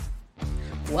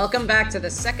Welcome back to the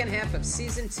second half of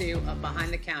Season 2 of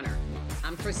Behind the Counter.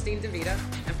 I'm Christine DeVita,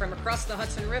 and from across the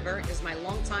Hudson River is my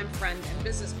longtime friend and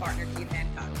business partner, Keith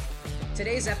Hancock.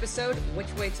 Today's episode,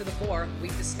 Which Way to the Boar, we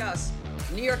discuss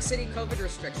New York City COVID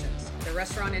restrictions, the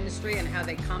restaurant industry and how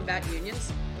they combat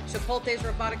unions, Chipotle's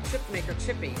robotic chip maker,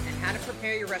 Chippy, and how to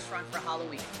prepare your restaurant for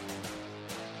Halloween.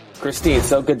 Christine,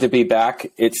 so good to be back.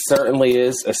 It certainly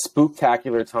is a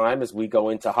spooktacular time as we go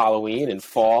into Halloween and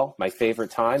fall, my favorite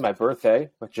time, my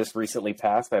birthday, which just recently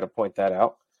passed. I had to point that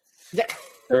out.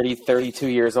 32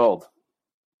 years old.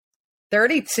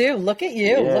 32. Look at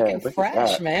you, looking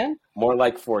fresh, man. More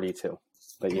like 42,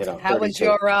 but How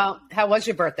 32. How was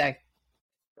your birthday?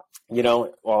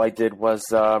 All I did was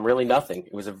really nothing.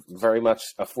 It was very much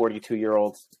a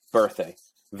 42-year-old birthday.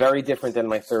 Very different than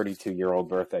my 32-year-old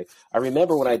birthday. I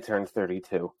remember when I turned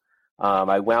 32,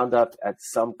 I wound up at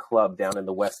some club down in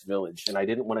the West Village, and I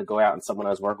didn't want to go out, and someone I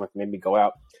was working with made me go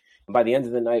out. And by the end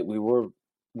of the night,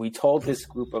 we told this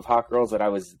group of hot girls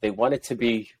that they wanted to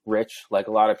be rich, like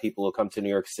a lot of people who come to New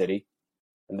York City.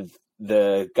 And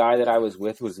the guy that I was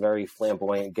with was a very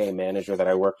flamboyant gay manager that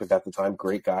I worked with at the time,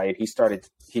 great guy, and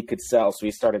he could sell, so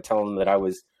he started telling them that I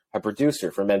was a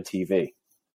producer from MTV.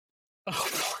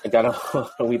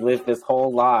 We lived this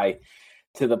whole lie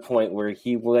to the point where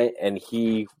he went and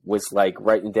he was like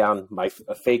writing down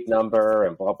a fake number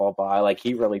and blah, blah, blah. Like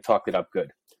he really talked it up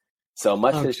good. So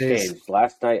much has changed.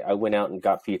 Last night I went out and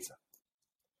got pizza.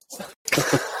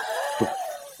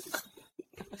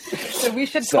 So we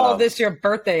should call this your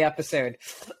birthday episode.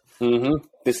 Mm-hmm.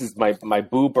 This is my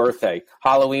boo birthday,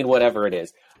 Halloween, whatever it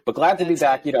is. But glad to be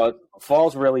back.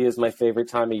 Falls really is my favorite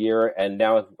time of year. And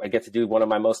now I get to do one of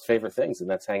my most favorite things, and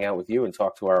that's hang out with you and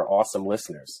talk to our awesome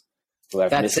listeners who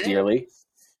I've missed dearly.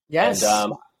 Yes.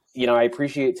 And, I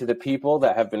appreciate to the people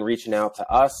that have been reaching out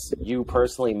to us, you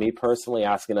personally, me personally,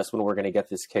 asking us when we're going to get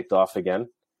this kicked off again.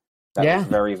 That was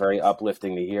very, very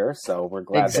uplifting to hear. So we're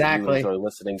glad that you enjoy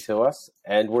listening to us.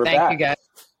 And we're back. Thank you, guys.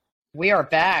 We are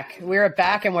back. We're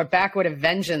back, and we're back with a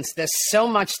vengeance. There's so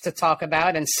much to talk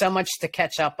about and so much to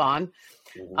catch up on.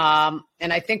 Mm-hmm.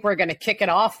 And I think we're going to kick it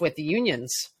off with the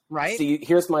unions, right? See,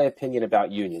 here's my opinion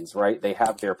about unions, right? They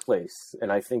have their place.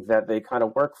 And I think that they kind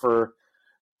of work for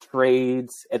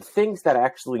trades and things that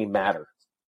actually matter,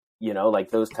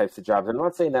 like those types of jobs. I'm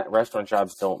not saying that restaurant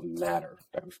jobs don't matter.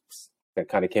 That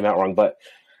kind of came out wrong. But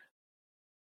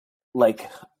like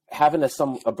having a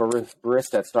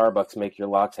barista at Starbucks make your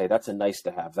latte, that's a nice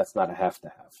to have. That's not a have to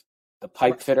have. The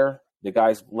pipe fitter, the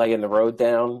guys laying the road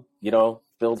down,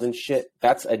 building shit,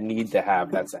 that's a need to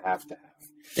have. That's a have to have.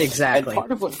 Exactly. And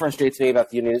part of what frustrates me about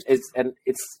the union is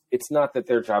it's not that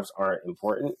their jobs aren't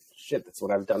important. Shit, that's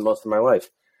what I've done most of my life.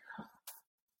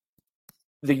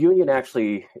 The union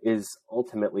actually is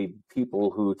ultimately people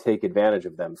who take advantage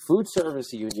of them. Food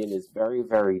service union is very,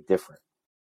 very different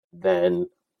than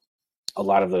a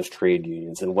lot of those trade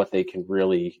unions and what they can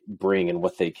really bring and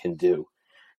what they can do.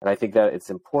 And I think that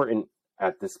it's important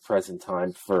at this present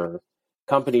time for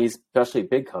companies, especially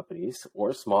big companies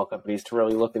or small companies, to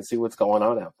really look and see what's going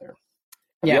on out there.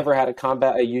 Have you ever had to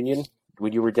combat a union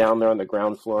when you were down there on the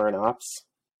ground floor in ops?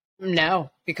 No,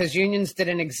 because unions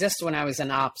didn't exist when I was in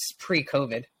ops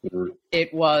pre-COVID. Mm-hmm.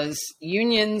 It was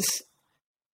unions.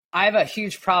 I have a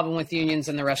huge problem with unions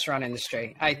in the restaurant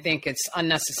industry. I think it's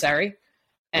unnecessary.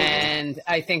 And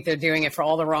I think they're doing it for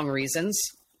all the wrong reasons.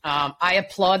 I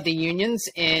applaud the unions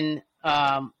in,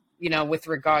 with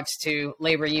regards to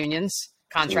labor unions,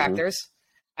 contractors.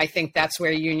 Mm-hmm. I think that's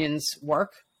where unions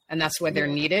work and that's where they're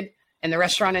needed. In the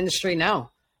restaurant industry, no,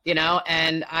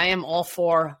 and I am all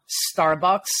for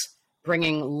Starbucks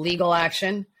bringing legal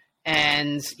action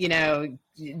and,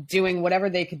 doing whatever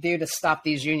they could do to stop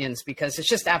these unions because it's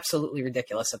just absolutely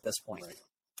ridiculous at this point. Right.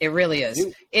 It really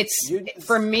is.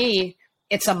 For me,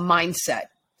 it's a mindset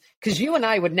because you and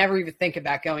I would never even think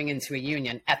about going into a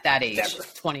union at that age, never.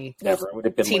 20, never. Would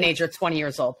have been teenager, late. 20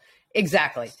 years old.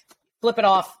 Exactly. Flip it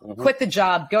off, quit the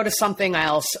job, go to something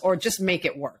else, or just make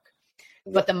it work.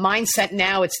 Yeah. But the mindset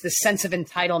now, it's the sense of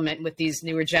entitlement with these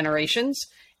newer generations.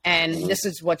 And this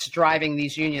is what's driving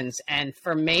these unions. And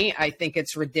for me, I think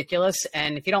it's ridiculous.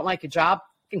 And if you don't like your job,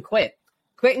 you can quit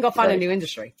and go find a new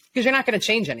industry because you're not going to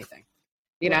change anything,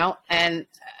 and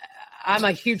I'm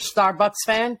a huge Starbucks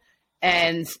fan,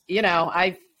 and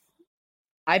I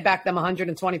back them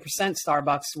 120%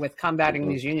 Starbucks with combating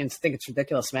these unions. I think it's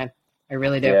ridiculous, man. I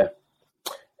really do. Yeah.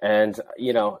 And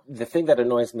the thing that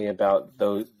annoys me about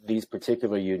these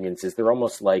particular unions is they're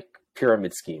almost like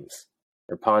pyramid schemes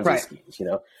or Ponzi schemes.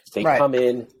 They come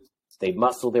in, they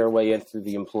muscle their way in through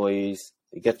the employees,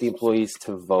 they get the employees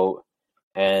to vote,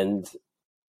 and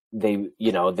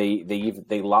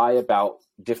they lie about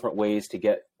different ways to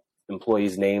get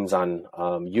employees' names on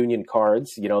union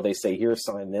cards. They say, here,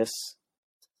 sign this,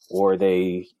 or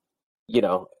they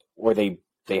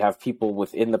have people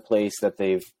within the place that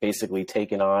they've basically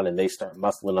taken on, and they start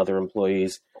muscling other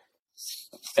employees.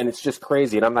 And it's just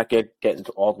crazy. And I'm not getting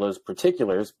into all those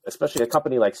particulars, especially a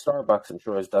company like Starbucks, I'm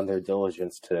sure, has done their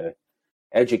diligence to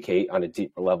educate on a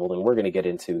deeper level than we're going to get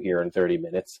into here in 30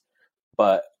 minutes.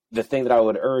 But the thing that I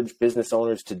would urge business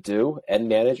owners to do and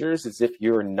managers is, if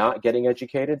you're not getting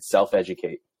educated,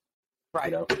 self-educate.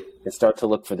 Right. And start to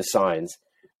look for the signs.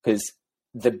 Because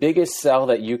the biggest sell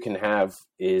that you can have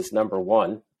is, number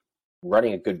one,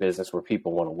 running a good business where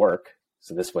people want to work.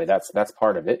 So this way, that's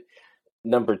part of it.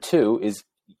 Number two is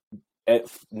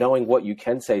knowing what you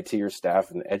can say to your staff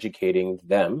and educating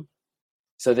them.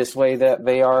 So this way that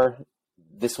they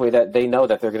know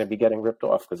that they're going to be getting ripped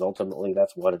off, because ultimately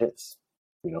that's what it is.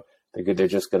 They're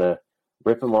just going to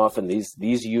rip them off. And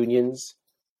these unions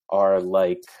are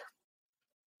like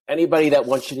anybody that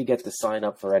wants you to get to sign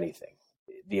up for anything.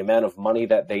 The amount of money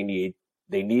that they need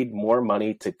more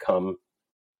money to come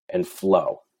and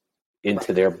flow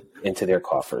into their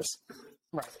coffers.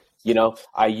 Right.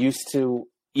 I used to,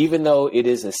 even though it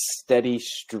is a steady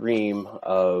stream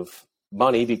of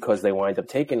money, because they wind up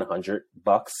taking $100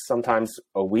 sometimes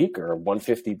a week, or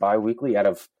 $150 biweekly out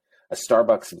of a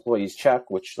Starbucks employee's check,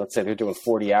 which, let's say they're doing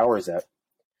 40 hours at,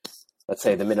 let's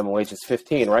say the minimum wage is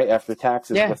 15, right? After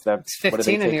taxes, it's 15 what do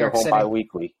they take in New York home City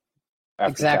biweekly?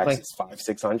 After exactly. taxes,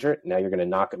 $500-600. Now you're going to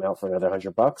knock them out for another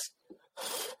 $100.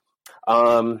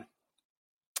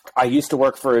 I used to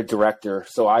work for a director,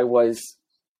 so I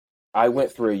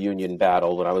went through a union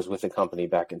battle when I was with a company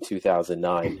back in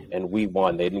 2009, and we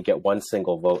won. They didn't get one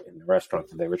single vote in the restaurant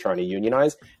that they were trying to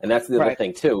unionize. And that's the other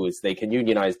thing too, is they can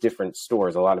unionize different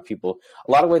stores. A lot of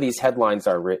where these headlines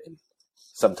are written,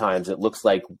 sometimes it looks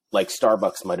like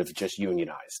Starbucks might have just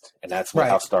unionized, and that's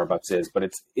how Starbucks is, but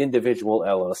it's individual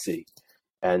LLC.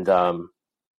 And I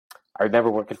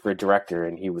remember working for a director,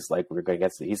 and he was like, we were going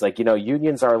against it. He's like,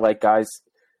 unions are like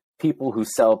people who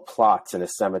sell plots in a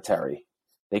cemetery.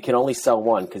 They can only sell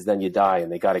one, because then you die,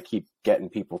 and they got to keep getting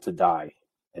people to die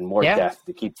and more death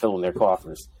to keep filling their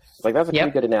coffers. It's like, that's a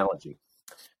pretty good analogy.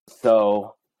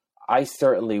 So I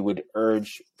certainly would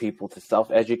urge people to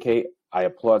self-educate. I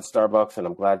applaud Starbucks, and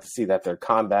I'm glad to see that they're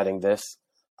combating this.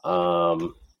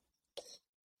 But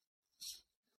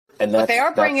they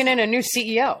are bringing in a new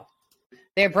CEO.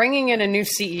 They're bringing in a new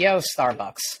CEO,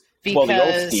 Starbucks, because the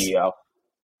old CEO.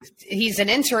 He's an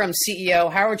interim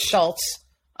CEO, Howard Schultz.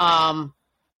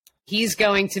 He's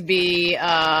going to be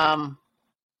Howard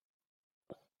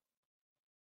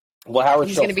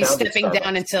he's going to be stepping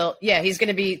down he's going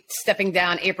to be stepping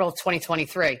down April of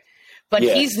 2023. But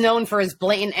he's known for his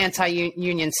blatant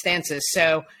anti-union stances.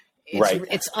 So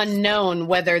it's unknown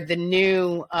whether the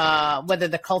new whether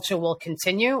the culture will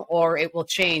continue or it will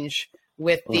change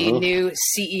with the new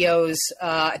CEO's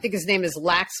I think his name is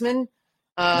Laxman.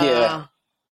 I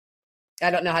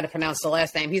don't know how to pronounce the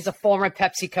last name. He's a former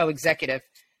PepsiCo executive.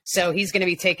 So he's going to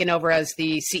be taking over as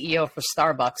the CEO for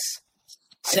Starbucks.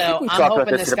 So I'm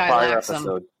hoping this guy lacks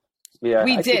him. Yeah,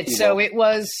 we did. So it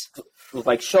was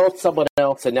like Schultz, someone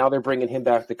else, and now they're bringing him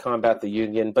back to combat the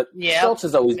union. But Schultz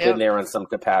has always been there in some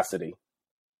capacity.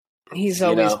 He's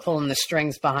always pulling the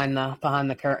strings behind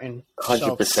the curtain.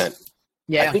 100%.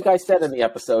 Yeah, I think I said in the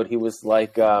episode he was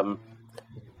like the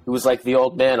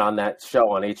old man on that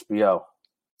show on HBO.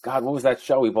 God, what was that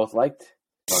show we both liked?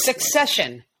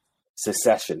 Succession.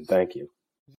 Secession, thank you.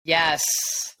 Yes.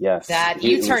 That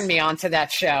you turned me on to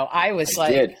that show. I was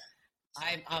I'm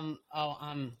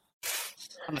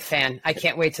a fan. I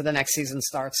can't wait till the next season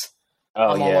starts.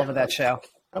 I'm all over that show.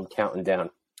 I'm counting down.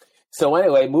 So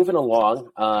anyway, moving along.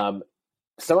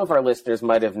 Some of our listeners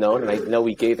might have known, and I know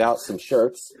we gave out some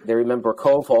shirts. They remember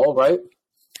Cove Hole, right?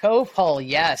 Cove Hole,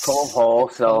 yes. Cove Hole.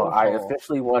 So I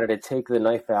officially wanted to take the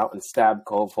knife out and stab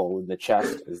Cove Hole in the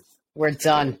chest. We're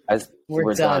done.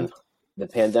 We're done. The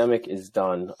pandemic is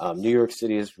done. New York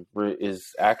City is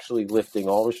actually lifting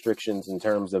all restrictions in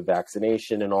terms of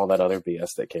vaccination and all that other BS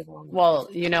that came along. Well,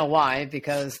 you know why?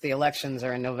 Because the elections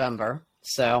are in November.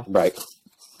 So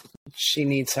she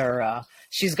needs her.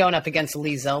 She's going up against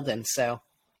Lee Zeldin.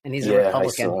 And he's a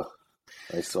Republican.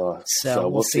 I saw. So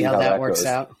we'll see how that works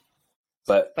out.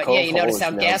 But you notice how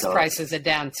gas prices are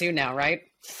down too now, right?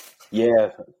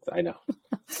 Yeah, I know.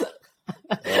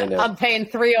 I'm paying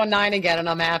 $3.09 again, and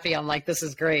I'm happy. I'm like, this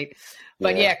is great.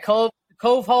 But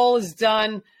Cove Hole is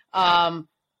done.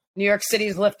 New York City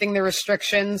is lifting the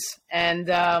restrictions, and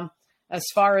as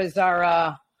far as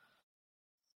our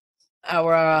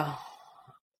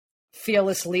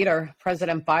fearless leader,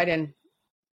 President Biden,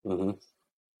 Mm-hmm.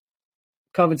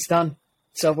 COVID's done.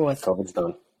 It's over with. COVID's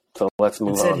done. So let's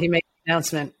move That's on. it. He made an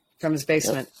announcement from his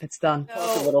basement. Yep. It's done.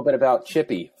 Talk a little bit about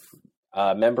Chippy.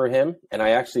 Remember him? And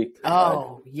I actually...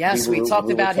 yes, we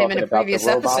talked about him in a previous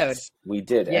episode. We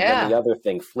did. Yeah. And then the other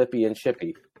thing, Flippy and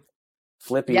Chippy.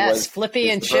 Flippy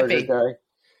and Chippy. Guy.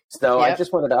 So I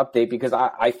just wanted to update because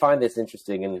I find this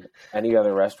interesting, and any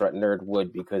other restaurant nerd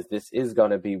would, because this is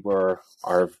going to be where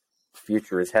our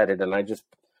future is headed. And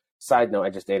side note, I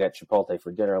just ate at Chipotle for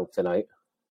dinner tonight.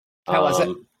 How was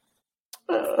it?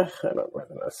 I don't know what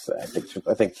to say.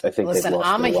 I think. Listen,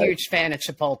 I'm a huge fan of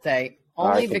Chipotle,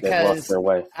 only because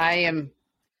I am.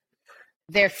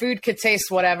 Their food could taste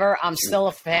whatever. I'm still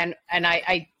a fan, and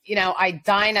I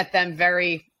dine at them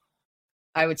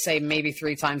I would say maybe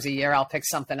 3 times a year. I'll pick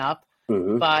something up,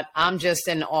 but I'm just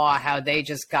in awe how they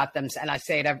just got them. And I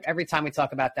say it every time we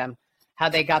talk about them, how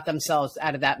they got themselves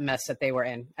out of that mess that they were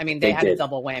in. I mean, they had a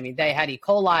double whammy. They had E.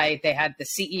 coli. They had the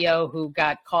CEO who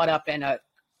got caught up in a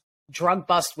drug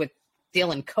bust with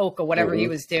dealing coke or whatever he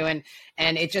was doing.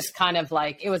 And it just kind of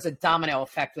it was a domino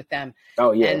effect with them.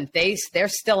 Oh yeah. And they're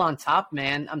still on top,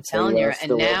 man. I'm telling you.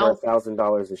 And now over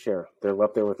 $1,000 a share. They're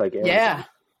up there with Amazon. Yeah.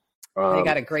 They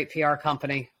got a great PR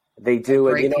company. They do,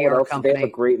 and you know what else? Company.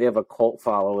 They have a cult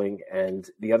following, and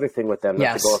the other thing with them,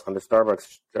 not to go off on the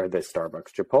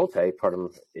Chipotle part of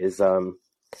them is,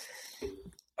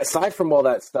 aside from all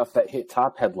that stuff that hit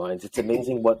top headlines, it's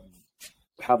amazing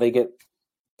how they get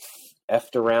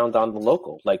effed around on the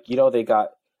local. They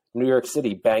got New York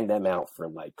City banged them out for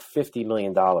 $50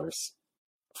 million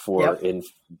in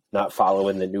not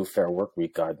following the new Fair Work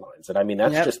Week guidelines, and I mean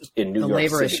that's just in New York City.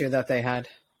 The labor issue that they had.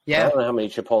 Yeah. I don't know how many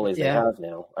Chipotles they have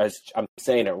now. I'm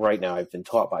saying it right now. I've been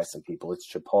taught by some people. It's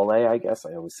Chipotle, I guess.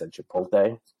 I always said Chipotle.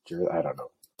 I don't know.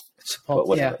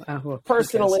 Chipotle, yeah.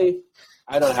 Personally,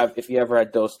 I don't have. If you ever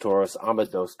had Dos Toros, I'm a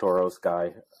Dos Toros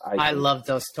guy. I love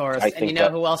Dos Toros. And you know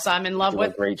who else I'm in love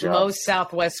with? Great job. Moe's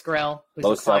Southwest Grill, who's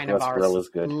Moe's a client Southwest of ours. Grill is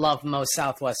good. Love Moe's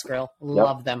Southwest Grill.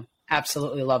 Love them.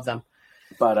 Absolutely love them.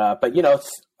 But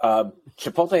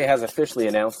Chipotle has officially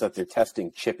announced that they're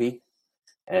testing Chippy.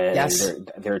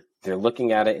 And they're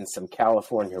looking at it in some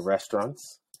California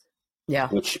restaurants. Yeah.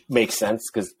 Which makes sense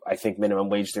because I think minimum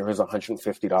wage there is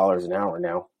 $150 an hour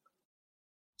now.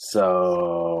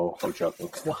 So I'm joking.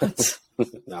 What?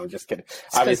 No, I'm just kidding.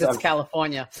 Because it's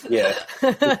California. Yeah.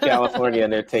 It's California,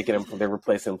 and they're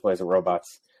replacing employees with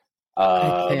robots.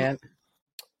 I can't.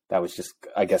 That was just,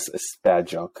 I guess, a bad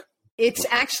joke. It's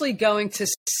actually going to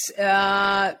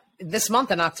this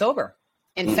month in October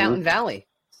in Fountain Valley.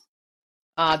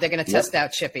 They're going to test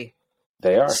out Chippy.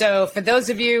 They are. So for those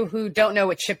of you who don't know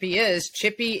what Chippy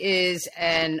is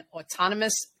an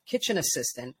autonomous kitchen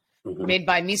assistant made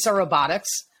by Misa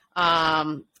Robotics.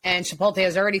 And Chipotle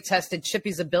has already tested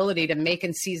Chippy's ability to make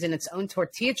and season its own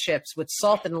tortilla chips with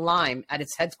salt and lime at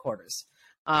its headquarters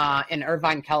in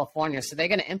Irvine, California. So they're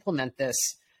going to implement this,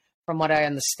 from what I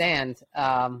understand,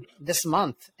 this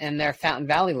month in their Fountain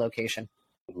Valley location.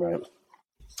 Right.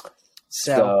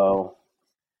 So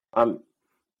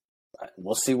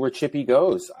we'll see where Chippy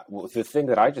goes. The thing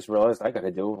that I just realized I got to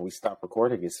do when we stop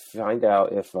recording is find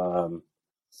out if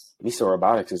Misa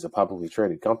Robotics is a publicly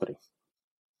traded company.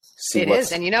 It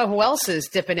is. And you know who else is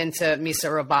dipping into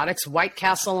Misa Robotics? White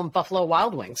Castle and Buffalo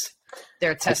Wild Wings.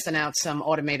 They're testing out some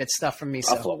automated stuff from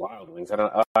Misa. Buffalo Wild Wings. I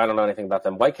don't know anything about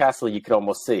them. White Castle, you could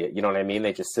almost see it. You know what I mean?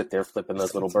 They just sit there flipping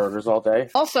those little burgers all day.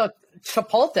 Also,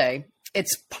 Chipotle,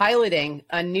 it's piloting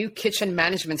a new kitchen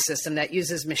management system that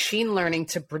uses machine learning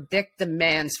to predict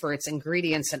demands for its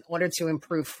ingredients in order to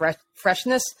improve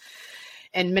freshness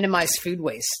and minimize food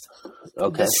waste.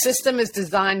 Okay. The system is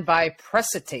designed by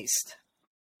Pressitaste.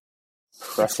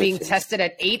 It's being tested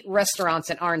at 8 restaurants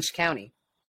in Orange County.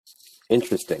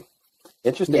 Interesting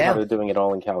how they're doing it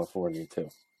all in California, too.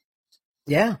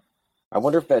 Yeah. I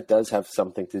wonder if that does have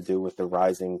something to do with the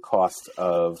rising cost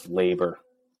of labor.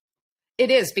 It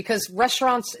is, because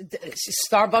restaurants,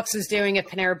 Starbucks is doing it,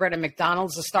 Panera Bread and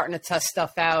McDonald's are starting to test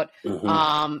stuff out.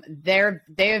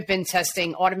 They have been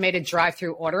testing automated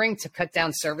drive-through ordering to cut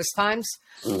down service times.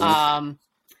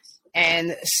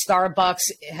 And Starbucks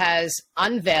has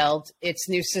unveiled its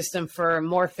new system for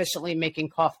more efficiently making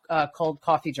cold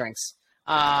coffee drinks,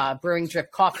 brewing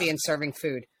drip coffee and serving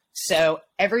food. So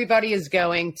everybody is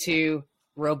going to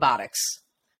robotics.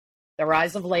 The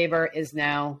rise of labor is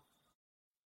now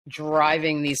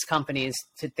driving these companies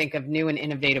to think of new and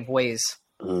innovative ways.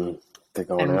 They're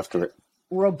going after it.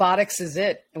 Robotics is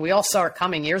it. And we all saw it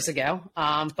coming years ago,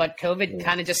 but COVID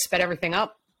kind of just sped everything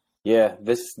up. Yeah,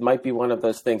 this might be one of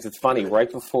those things. It's funny,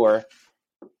 right before,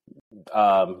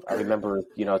 I remember,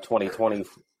 2020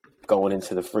 going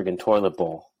into the friggin' toilet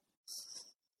bowl.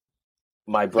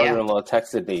 My brother-in-law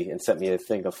texted me and sent me a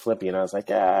thing of Flippy, and I was like,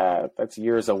 that's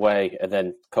years away. And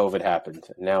then COVID happened.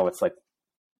 Now it's like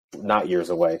not years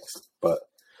away. But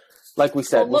like we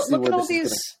said, we'll see where this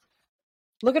is going.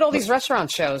 Look at all these restaurant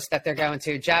shows that they're going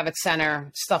to, Javits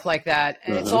Center, stuff like that.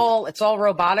 And it's all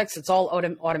robotics. It's all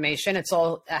automation. It's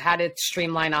all how to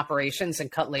streamline operations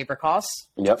and cut labor costs.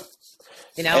 Yep.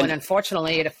 And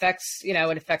unfortunately it affects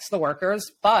the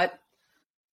workers, but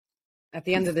at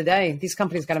the end of the day, these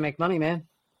companies got to make money, man.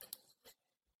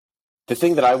 The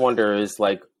thing that I wonder is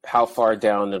like how far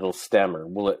down it'll stem, or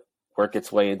will it work its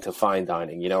way into fine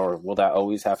dining, or will that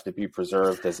always have to be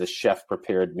preserved as a chef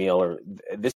prepared meal? Or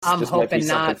this just might be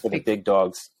something for the big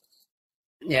dogs.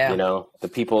 Yeah. The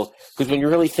people, because when you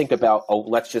really think about,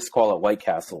 let's just call it White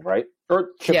Castle, right? Or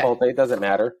Chipotle, it doesn't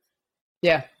matter.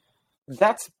 Yeah.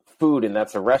 That's food and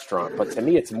that's a restaurant. But to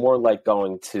me, it's more like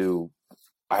going to,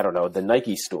 I don't know, the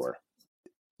Nike store.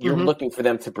 You're looking for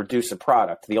them to produce a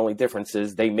product. The only difference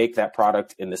is they make that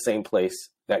product in the same place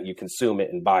that you consume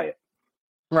it and buy it.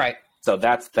 Right. So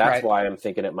that's why I'm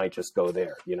thinking it might just go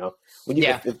there.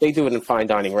 If they do it in fine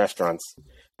dining restaurants,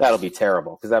 that'll be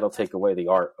terrible because that'll take away the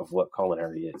art of what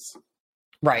culinary is.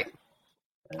 Right.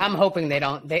 I'm hoping they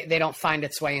don't find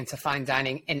its way into fine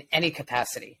dining in any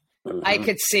capacity. I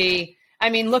could see. I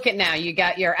mean, look at now. You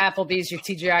got your Applebee's, your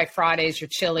TGI Fridays, your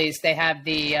Chili's. They have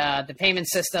the payment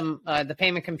system, the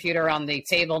payment computer on the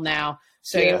table now.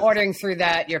 So you're ordering through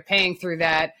that, you're paying through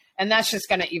that, and that's just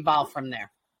going to evolve from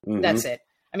there. That's it.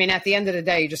 I mean, at the end of the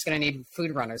day, you're just going to need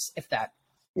food runners, if that.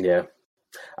 Yeah.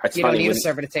 You don't need a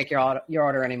server to take your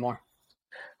order anymore.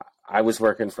 I was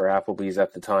working for Applebee's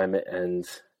at the time, and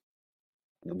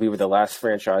we were the last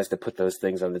franchise to put those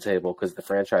things on the table because the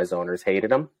franchise owners hated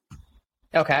them.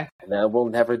 Okay. And we'll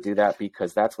never do that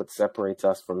because that's what separates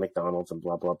us from McDonald's and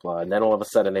blah, blah, blah. And then all of a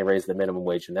sudden they raised the minimum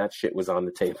wage and that shit was on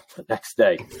the table the next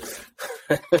day.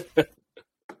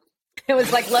 It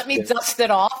was like, let me dust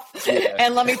it off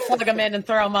and let me plug them in and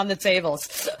throw them on the tables.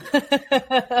 So,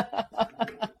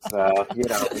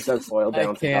 it does boil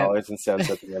down to dollars and cents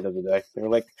at the end of the day. They were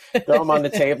like, throw them on the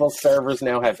table. Servers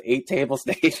now have 8 table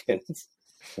stations.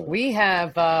 We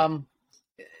have, to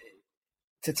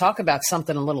talk about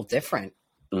something a little different,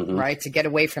 right? To get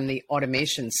away from the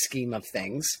automation scheme of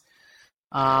things.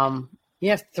 You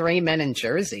have 3 men in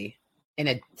Jersey in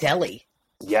a deli.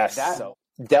 Yes.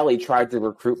 Deli tried to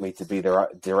recruit me to be their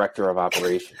director of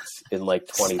operations in like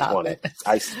 2020.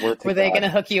 I swear to God. Were they going to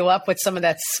hook you up with some of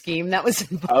that scheme that was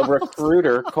involved? A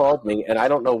recruiter called me and I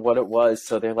don't know what it was.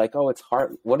 So they're like, it's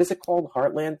what is it called?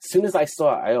 Heartland? As soon as I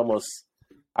saw it,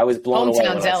 I was blown away.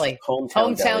 Hometown Deli.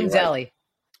 Hometown Deli. Right?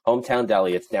 Hometown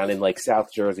Deli. It's down in like South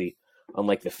Jersey on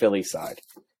like the Philly side.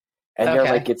 And they're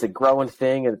like, it's a growing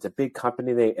thing and it's a big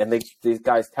company. These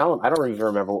guys tell them, I don't even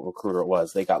remember what recruiter it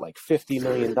was. They got like $50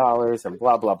 million and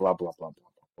blah, blah, blah, blah, blah,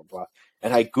 blah, blah, blah.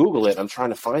 And I Google it. I'm trying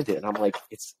to find it. And I'm like,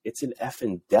 it's an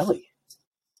effing deli.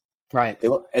 Right.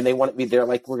 They wanted me there.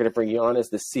 Like, we're going to bring you on as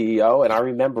the CEO. And I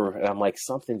remember, and I'm like,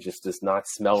 something just does not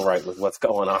smell right with what's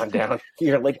going on down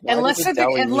here. Like, unless they're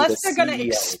going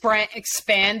to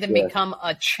expand and become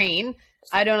a chain.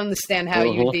 I don't understand how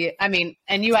you'd be. I mean,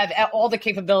 and you have all the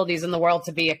capabilities in the world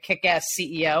to be a kick-ass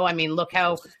CEO. I mean, look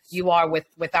how you are with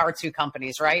our 2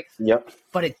 companies, right? Yep.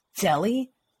 But a deli,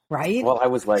 right? Well, I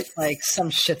was like some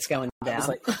shit's going down. I was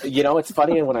like, it's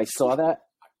funny. And when I saw that,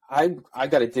 I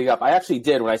got to dig up. I actually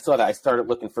did. When I saw that, I started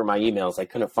looking for my emails. I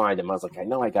couldn't find them. I was like, I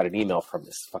know I got an email from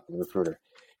this fucking recruiter.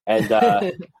 And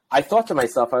I thought to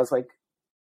myself, I was like,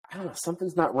 I don't know,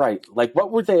 something's not right. Like,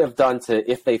 what would they have done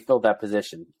if they filled that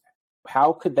position?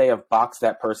 How could they have boxed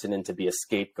that person in to be a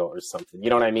scapegoat or something? You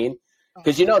know what I mean?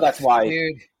 Because that's why.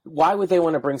 Dude. Why would they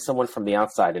want to bring someone from the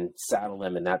outside and saddle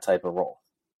them in that type of role?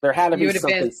 There had to be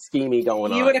something schemy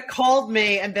going on. You would have called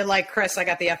me and been like, Chris, I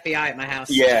got the FBI at my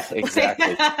house. Yeah,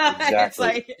 exactly. It's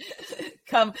like,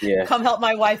 come help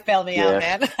my wife bail me out,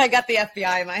 man. I got the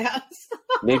FBI in my house.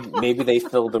 maybe they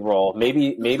filled the role.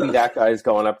 Maybe that guy's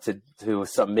going up to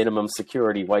some minimum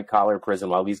security white collar prison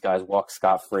while these guys walk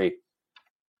scot-free.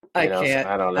 I don't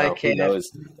know. Who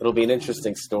knows? It'll be an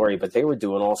interesting story, but they were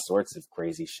doing all sorts of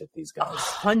crazy shit, these guys.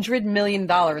 $100 million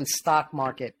in stock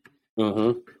market.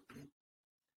 Mm-hmm.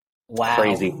 Wow.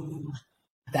 Crazy.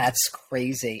 That's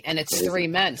crazy. And it's 3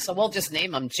 men. So we'll just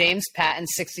name them. James Patton,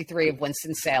 63 of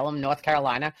Winston-Salem, North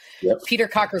Carolina. Yep. Peter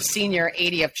Cocker Sr.,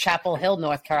 80 of Chapel Hill,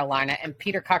 North Carolina. And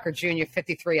Peter Cocker Jr.,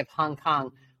 53 of Hong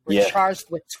Kong, were charged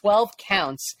with 12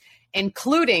 counts,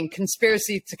 including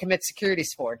conspiracy to commit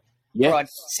securities fraud.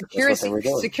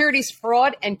 Securities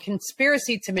fraud and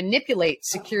conspiracy to manipulate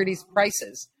securities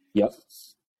prices. Yep.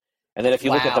 And then if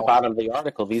you look at the Wow. bottom of the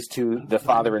article, these two, the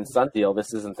father and son deal,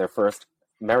 this isn't their first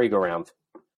merry-go-round.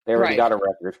 They already Right. got a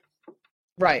record.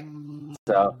 Right.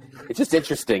 So it's just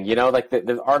interesting, you know, like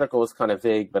the article is kind of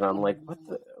vague, but I'm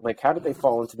like, how did they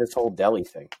fall into this whole deli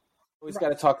thing? Always got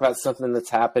to talk about something that's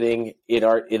happening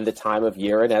in the time of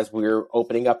year. And as we're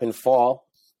opening up in fall,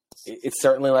 it's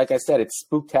certainly, like I said, it's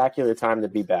spooktacular time to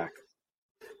be back.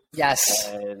 Yes.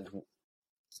 And,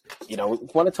 you know, we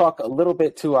want to talk a little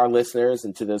bit to our listeners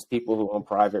and to those people who own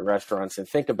private restaurants and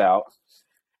think about,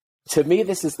 to me,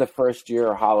 this is the first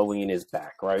year Halloween is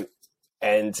back, right?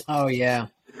 And Oh, yeah.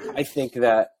 I think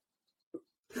that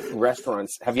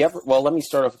restaurants, let me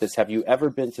start off with this. Have you ever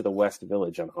been to the West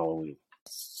Village on Halloween?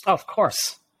 Oh, of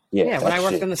course. Yeah, when I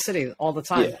worked in the city all the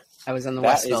time, I was in the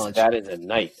West Village. That is a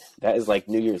night. That is like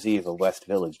New Year's Eve of West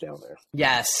Village down there.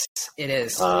 Yes, it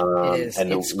is. It is.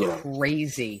 And it's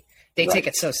crazy. They take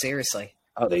it so seriously.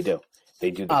 Oh, they do. They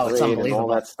do the it's parade and all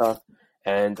that stuff.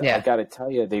 And Yeah. I got to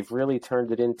tell you, they've really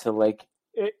turned it into like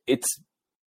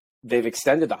they've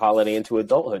extended the holiday into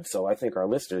adulthood. So I think our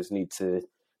listeners need to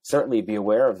certainly be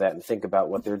aware of that and think about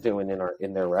what they're doing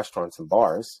in their restaurants and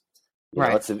bars. You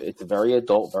know, it's a very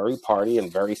adult, very party, and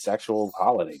very sexual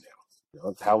holiday now. You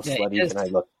know, how slutty can I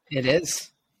look? It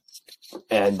is.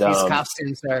 And these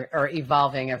costumes are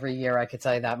evolving every year. I could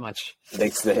tell you that much.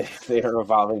 They are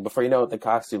evolving. Before you know it, the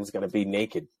costume's going to be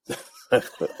naked. As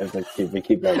we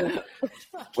keep going.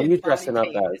 What are you dressing up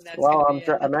as? Well,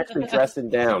 I'm actually dressing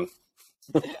down.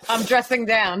 I'm dressing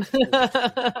down.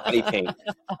 Body paint,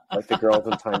 like the girls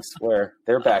in Times Square.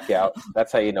 They're back out.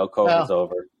 That's how you know COVID's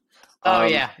over.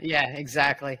 Yeah,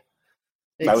 exactly.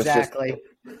 Exactly.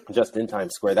 I was just in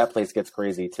Times Square. That place gets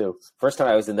crazy too. First time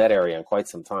I was in that area in quite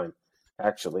some time,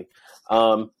 actually.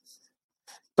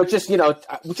 But just, you know,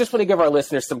 we just want to give our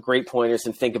listeners some great pointers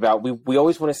and think about, we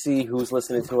always want to see who's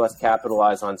listening to us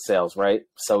capitalize on sales, right?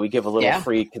 So we give a little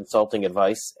free consulting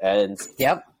advice. And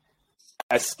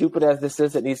as stupid as this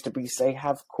is, it needs to be,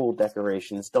 have cool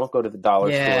decorations. Don't go to the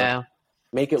dollar store.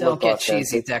 Make it Don't look get authentic.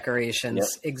 cheesy decorations. Yep.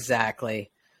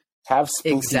 Exactly. Have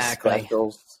spooky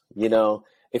specials. You know,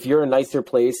 if you're a nicer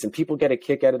place and people get a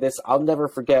kick out of this, I'll never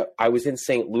forget. I was in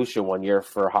St. Lucia one year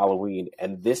for Halloween,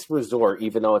 and this resort,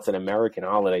 even though it's an American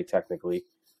holiday technically,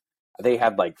 they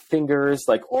had like fingers,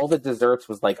 like all the desserts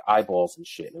was like eyeballs and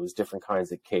shit. It was different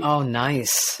kinds of cake. Oh,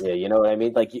 nice. Yeah, you know what I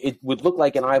mean? Like it would look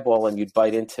like an eyeball and you'd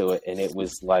bite into it and it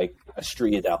was like a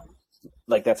striadel.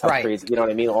 Like that's how crazy, you know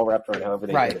what I mean? All wrapped around however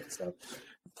they did it. So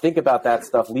think about that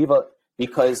stuff.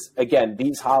 Because again,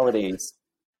 these holidays,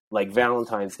 like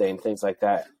Valentine's Day and things like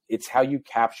that, it's how you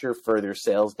capture further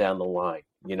sales down the line,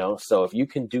 you know? So if you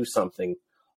can do something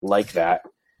like that,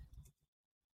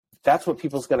 that's what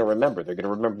people's going to remember. They're going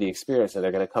to remember the experience and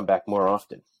they're going to come back more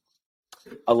often.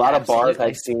 A lot of bars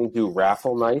I've seen do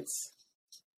raffle nights.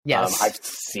 Yes. I've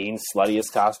seen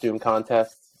sluttiest costume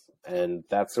contests and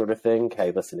that sort of thing.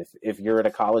 Hey, listen, if you're at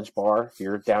a college bar, if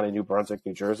you're down in New Brunswick,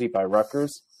 New Jersey by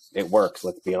Rutgers, it works.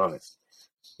 Let's be honest.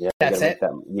 Yeah, that's it.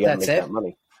 You got to make that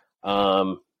money.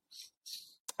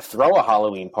 Throw a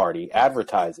Halloween party.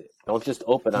 Advertise it. Don't just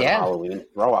open on Halloween.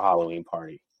 Throw a Halloween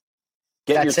party.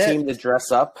 Get your team to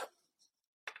dress up.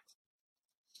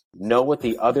 Know what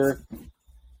the other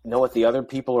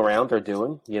people around are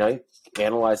doing. You know,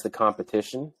 analyze the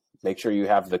competition. Make sure you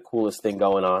have the coolest thing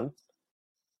going on.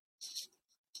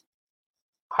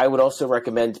 I would also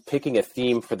recommend picking a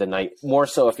theme for the night, more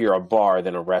so if you're a bar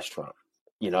than a restaurant.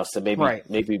 You know, so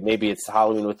maybe it's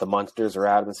Halloween with the Munsters or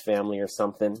Addams Family or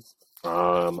something.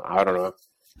 I don't know.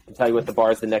 I can tell you what the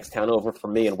bar is the next town over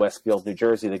from me in Westfield, New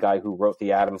Jersey. The guy who wrote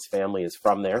the Addams Family is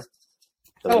from there.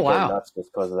 So they go nuts just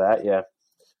because of that, yeah.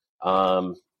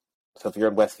 So if you're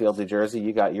in Westfield, New Jersey,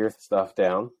 you got your stuff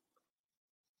down.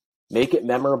 Make it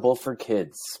memorable for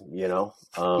kids, you know?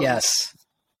 Yes.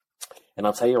 And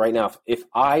I'll tell you right now, if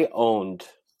I owned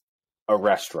a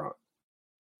restaurant,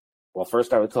 well,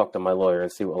 first I would talk to my lawyer and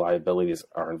see what liabilities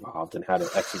are involved and how to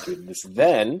execute this.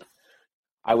 Then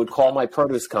I would call my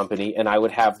produce company and I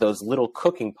would have those little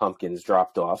cooking pumpkins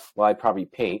dropped off. Well, I'd probably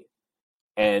paint.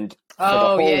 And for the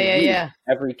whole week,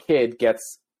 every kid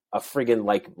gets a friggin'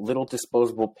 like little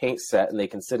disposable paint set and they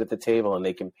can sit at the table and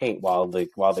they can paint while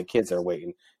the kids are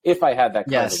waiting. If I had that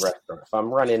kind of restaurant, if I'm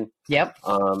running,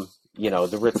 you know,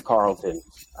 the Ritz-Carlton,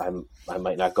 I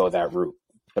might not go that route.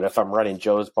 But if I'm running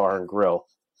Joe's Bar and Grill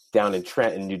down in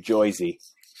Trenton, New Jersey,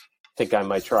 I think I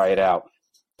might try it out.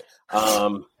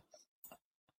 I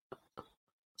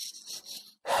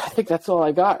think that's all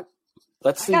I got.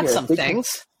 Let's see. I got some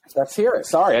things. Let's hear it.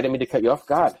 Sorry, I didn't mean to cut you off.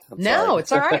 God. No,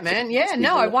 it's all right, man. Yeah,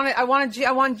 no, I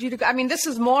wanted you to. I mean, this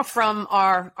is more from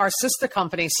our sister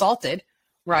company, Salted,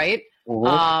 right?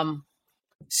 Mm-hmm.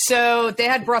 So they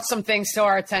had brought some things to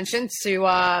our attention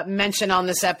to mention on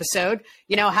this episode,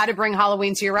 how to bring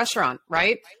Halloween to your restaurant,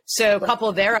 right? So a couple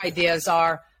of their ideas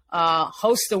are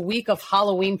host a week of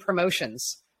Halloween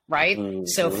promotions, right? Mm-hmm.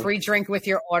 So free drink with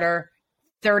your order,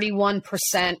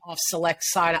 31% off select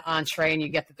side of entree, and you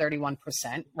get the 31%,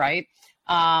 right?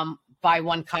 Buy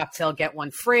one cocktail, get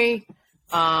one free.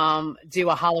 Do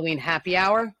a Halloween happy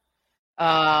hour,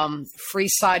 free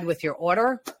side with your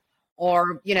order,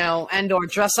 or, or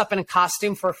dress up in a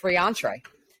costume for a free entree.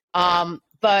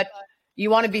 But you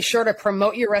want to be sure to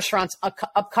promote your restaurant's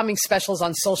upcoming specials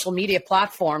on social media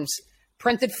platforms,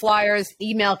 printed flyers,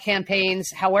 email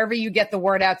campaigns, however you get the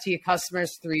word out to your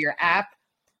customers through your app.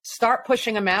 Start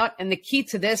pushing them out. And the key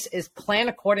to this is plan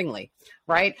accordingly,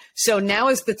 right? So now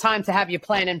is the time to have your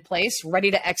plan in place,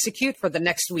 ready to execute for the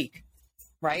next week,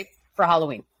 right? For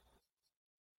Halloween.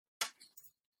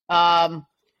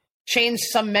 Change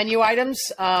some menu items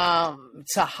to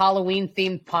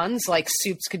Halloween-themed puns, like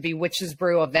soups could be Witch's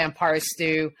Brew or Vampire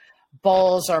Stew,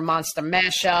 bowls or Monster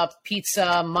Mashup,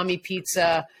 pizza, Mummy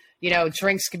Pizza,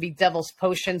 drinks could be Devil's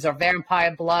Potions or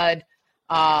Vampire Blood.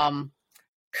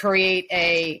 Create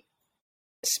a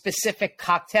specific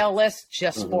cocktail list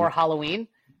just for Halloween,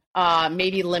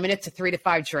 maybe limit it to 3 to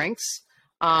 5 drinks.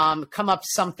 Come up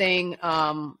something,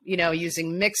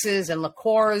 using mixes and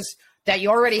liqueurs that you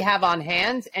already have on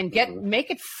hand, and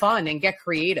make it fun and get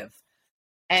creative.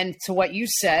 And to what you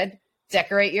said,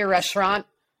 decorate your restaurant.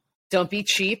 Don't be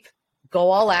cheap. Go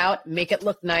all out. Make it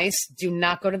look nice. Do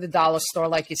not go to the dollar store,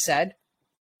 like you said.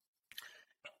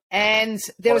 And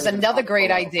there was another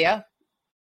great idea.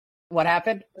 What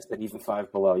happened? I said even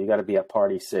Five Below. You got to be at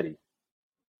Party City.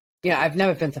 Yeah, I've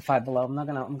never been to Five Below.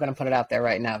 I'm gonna put it out there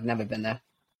right now. I've never been there.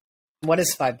 What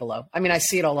is Five Below? I mean, I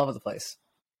see it all over the place.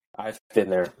 I've been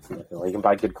there. You can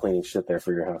buy good cleaning shit there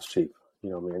for your house cheap.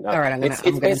 All right, it's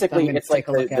like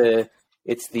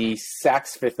it's the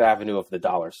Saks Fifth Avenue of the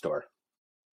dollar store.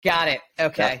 Got it.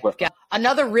 Okay.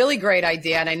 Another really great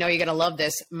idea, and I know you're gonna love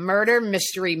this: murder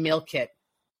mystery meal kit.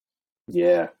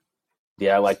 Yeah,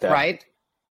 I like that. Right.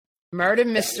 Murder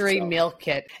mystery meal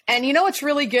kit. And what's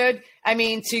really good? I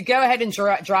mean, to go ahead and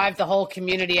drive the whole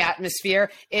community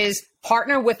atmosphere is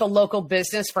partner with a local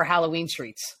business for Halloween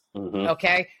treats.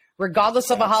 Okay. Regardless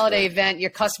of a holiday event, your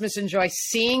customers enjoy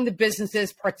seeing the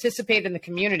businesses participate in the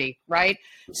community, right?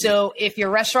 So if your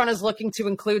restaurant is looking to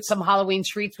include some Halloween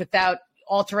treats without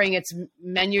altering its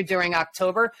menu during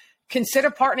October, consider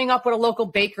partnering up with a local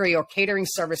bakery or catering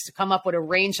service to come up with a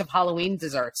range of Halloween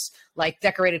desserts, like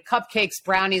decorated cupcakes,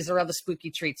 brownies, or other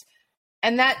spooky treats.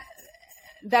 And that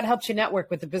helps you network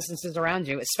with the businesses around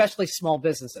you, especially small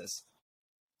businesses.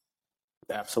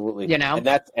 Absolutely.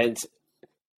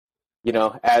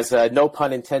 As no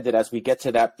pun intended, as we get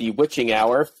to that bewitching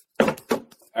hour,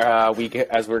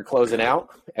 as we're closing out,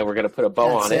 and we're going to put a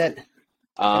bow on it.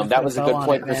 That was a good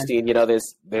point, Christine.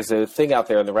 There's a thing out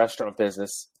there in the restaurant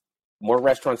business. More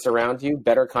restaurants around you,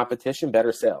 better competition,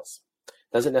 better sales.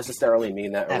 Doesn't necessarily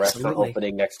mean that a restaurant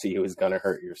opening next to you is going to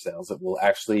hurt your sales. It will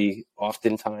actually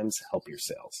oftentimes help your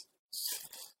sales.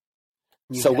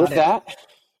 With that,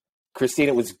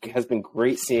 Christine, has been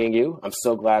great seeing you. I'm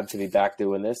so glad to be back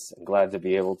doing this. I'm glad to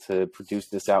be able to produce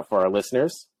this out for our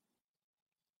listeners.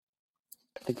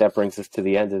 I think that brings us to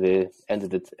the end of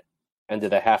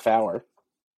the half hour.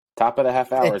 Top of the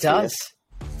half hour. It does.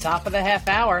 Top of the half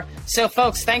hour. So,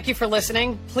 folks, thank you for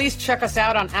listening. Please check us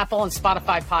out on Apple and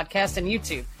Spotify podcasts and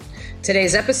YouTube.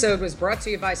 Today's episode was brought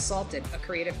to you by Salted, a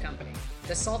creative company.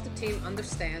 The Salted team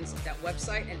understands that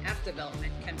website and app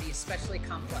development can be especially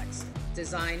complex.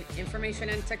 Design, information,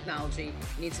 and technology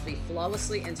need to be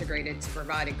flawlessly integrated to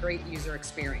provide a great user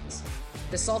experience.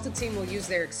 The Salted team will use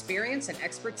their experience and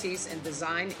expertise in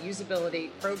design,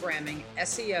 usability, programming,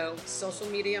 SEO, social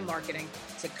media marketing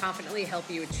to confidently help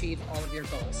you achieve all of your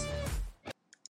goals.